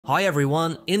Hi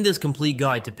everyone, in this complete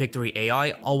guide to Pictory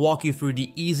AI, I'll walk you through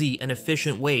the easy and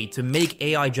efficient way to make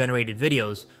AI generated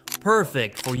videos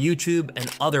perfect for YouTube and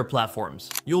other platforms.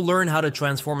 You'll learn how to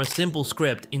transform a simple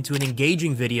script into an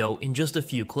engaging video in just a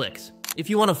few clicks. If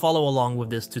you want to follow along with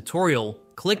this tutorial,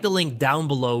 click the link down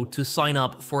below to sign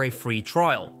up for a free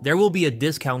trial. There will be a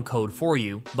discount code for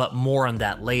you, but more on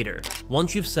that later.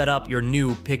 Once you've set up your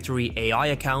new Pictory AI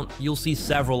account, you'll see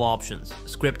several options: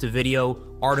 script to video,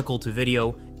 article to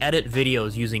video, edit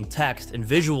videos using text, and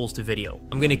visuals to video.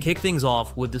 I'm going to kick things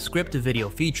off with the script to video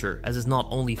feature, as it's not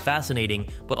only fascinating,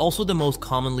 but also the most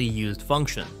commonly used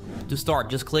function. To start,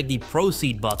 just click the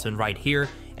proceed button right here,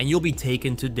 and you'll be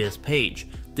taken to this page.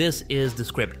 This is the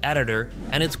script editor,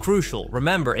 and it's crucial.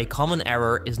 Remember, a common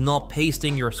error is not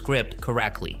pasting your script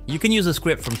correctly. You can use a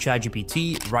script from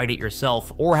ChatGPT, write it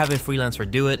yourself, or have a freelancer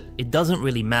do it. It doesn't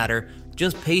really matter.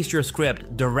 Just paste your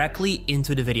script directly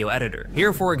into the video editor.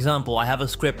 Here, for example, I have a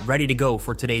script ready to go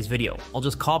for today's video. I'll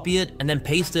just copy it and then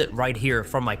paste it right here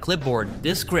from my clipboard.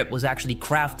 This script was actually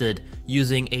crafted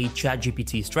using a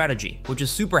ChatGPT strategy, which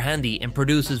is super handy and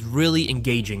produces really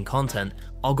engaging content.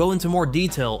 I'll go into more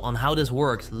detail on how this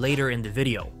works later in the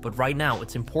video, but right now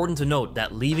it's important to note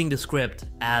that leaving the script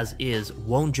as is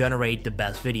won't generate the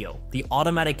best video. The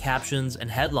automatic captions and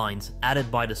headlines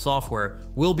added by the software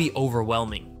will be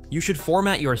overwhelming. You should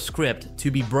format your script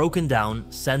to be broken down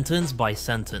sentence by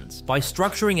sentence. By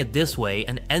structuring it this way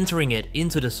and entering it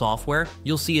into the software,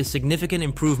 you'll see a significant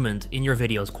improvement in your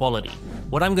video's quality.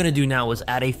 What I'm gonna do now is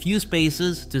add a few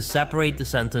spaces to separate the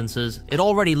sentences. It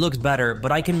already looks better,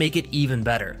 but I can make it even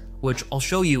better, which I'll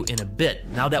show you in a bit.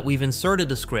 Now that we've inserted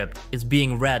the script, it's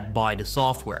being read by the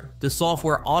software. The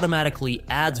software automatically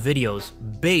adds videos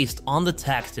based on the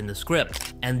text in the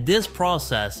script, and this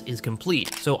process is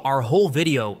complete. So our whole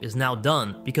video is now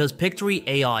done because Pictory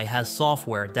AI has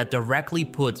software that directly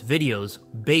puts videos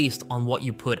based on what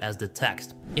you put as the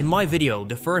text. In my video,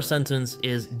 the first sentence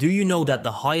is, "Do you know that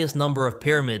the highest number of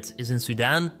pyramids is in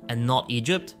Sudan and not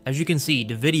Egypt?" As you can see,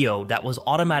 the video that was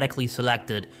automatically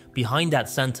selected behind that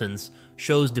sentence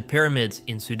shows the pyramids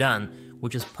in Sudan,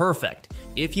 which is perfect.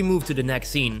 If you move to the next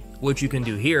scene, which you can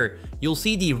do here, you'll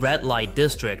see the red light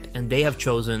district, and they have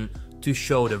chosen to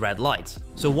show the red lights.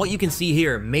 So what you can see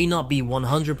here may not be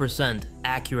 100%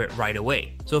 accurate right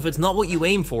away. So if it's not what you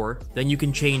aim for, then you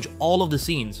can change all of the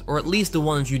scenes, or at least the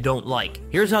ones you don't like.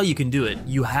 Here's how you can do it.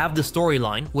 You have the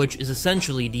storyline, which is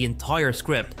essentially the entire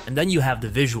script, and then you have the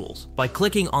visuals. By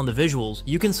clicking on the visuals,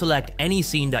 you can select any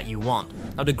scene that you want.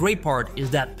 Now the great part is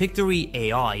that Pictory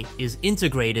AI is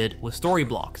integrated with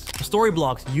Storyblocks.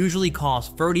 Storyblocks usually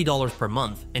cost $30 per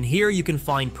month, and here you can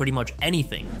find pretty much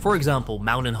anything. For example,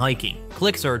 mountain hiking.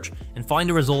 Click search and find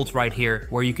the results right here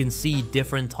where you can see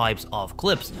different types of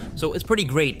clips. So it's pretty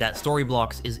great that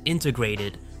Storyblocks is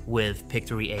integrated with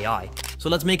Pictory AI. So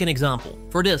let's make an example.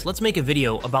 For this, let's make a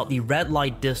video about the red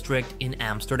light district in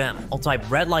Amsterdam. I'll type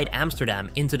red light Amsterdam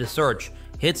into the search,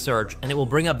 hit search, and it will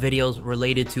bring up videos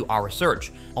related to our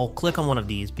search. I'll click on one of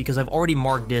these because I've already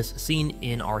marked this scene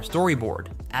in our storyboard.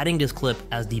 Adding this clip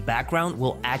as the background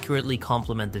will accurately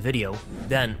complement the video.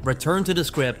 Then return to the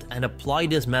script and apply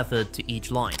this method to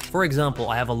each line. For example,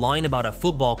 I have a line about a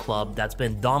football club that's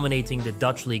been dominating the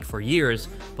Dutch league for years,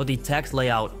 but the text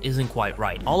layout isn't quite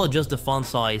right. I'll adjust the font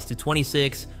size to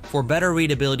 26 for better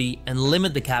readability and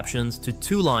limit the captions to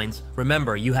 2 lines.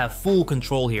 Remember, you have full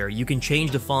control here. You can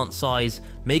change the font size,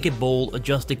 make it bold,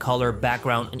 adjust the color,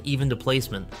 background, and even the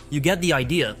placement. You get the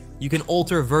idea. You can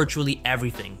alter virtually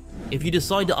everything. If you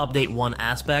decide to update one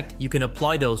aspect, you can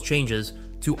apply those changes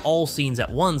to all scenes at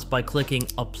once by clicking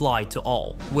Apply to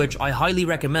All, which I highly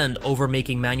recommend over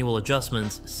making manual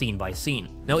adjustments scene by scene.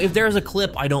 Now, if there's a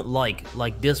clip I don't like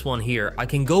this one here, I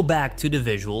can go back to the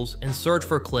visuals and search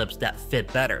for clips that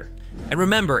fit better. And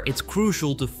remember, it's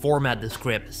crucial to format the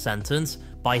script sentence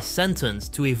by sentence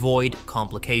to avoid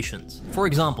complications. For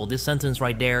example, this sentence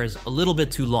right there is a little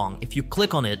bit too long. If you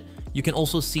click on it, you can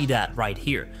also see that right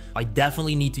here. I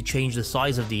definitely need to change the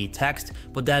size of the text,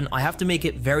 but then I have to make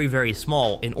it very, very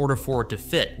small in order for it to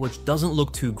fit, which doesn't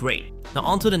look too great. Now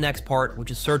on to the next part,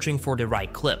 which is searching for the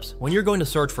right clips. When you're going to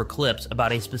search for clips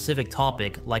about a specific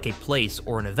topic, like a place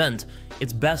or an event,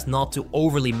 it's best not to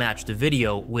overly match the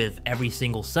video with every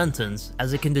single sentence,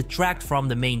 as it can detract from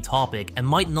the main topic and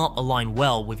might not align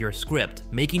well with your script,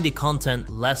 making the content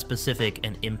less specific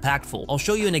and impactful. I'll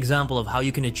show you an example of how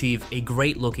you can achieve a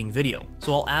great looking video.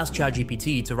 So I'll ask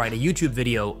ChatGPT to write a YouTube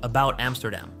video about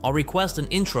Amsterdam. I'll request an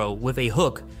intro with a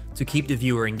hook To keep the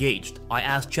viewer engaged, I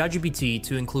asked ChatGPT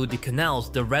to include the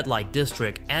canals, the red light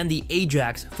district, and the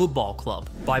Ajax football club.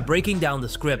 By breaking down the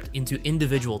script into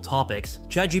individual topics,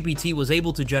 ChatGPT was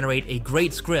able to generate a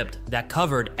great script that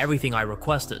covered everything I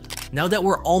requested. Now that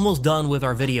we're almost done with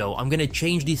our video, I'm gonna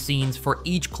change the scenes for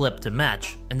each clip to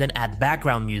match, and then add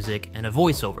background music and a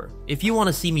voiceover. If you want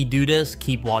to see me do this,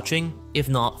 keep watching. If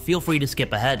not, feel free to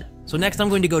skip ahead. So next I'm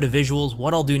going to go to visuals.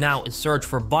 What I'll do now is search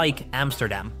for bike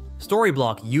Amsterdam.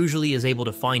 Storyblock usually is able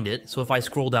to find it, so if I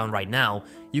scroll down right now,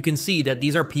 you can see that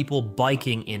these are people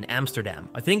biking in Amsterdam.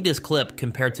 I think this clip,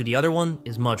 compared to the other one,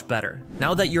 is much better.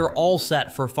 Now that you're all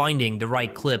set for finding the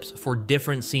right clips for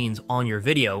different scenes on your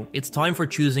video, it's time for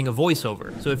choosing a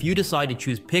voiceover. So if you decide to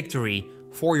choose Pictory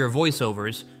for your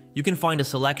voiceovers, you can find a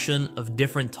selection of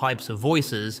different types of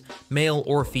voices, male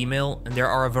or female, and there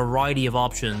are a variety of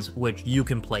options which you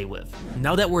can play with.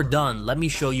 Now that we're done, let me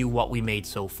show you what we made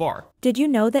so far. Did you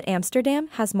know that Amsterdam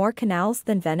has more canals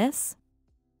than Venice?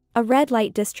 A red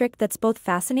light district that's both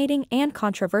fascinating and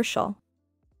controversial.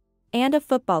 And a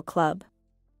football club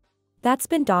that's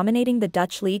been dominating the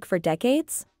Dutch league for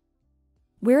decades?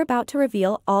 We're about to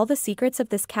reveal all the secrets of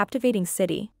this captivating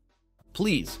city.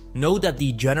 Please note that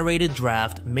the generated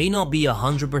draft may not be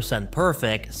 100%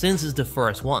 perfect since it's the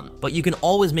first one, but you can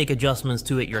always make adjustments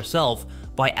to it yourself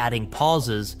by adding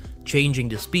pauses, changing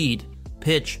the speed,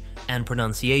 pitch, and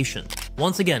pronunciation.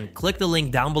 Once again, click the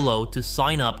link down below to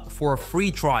sign up for a free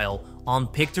trial on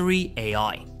Pictory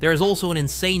AI. There is also an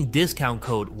insane discount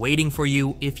code waiting for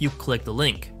you if you click the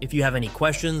link. If you have any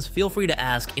questions, feel free to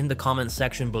ask in the comment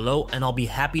section below and I'll be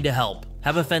happy to help.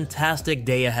 Have a fantastic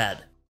day ahead.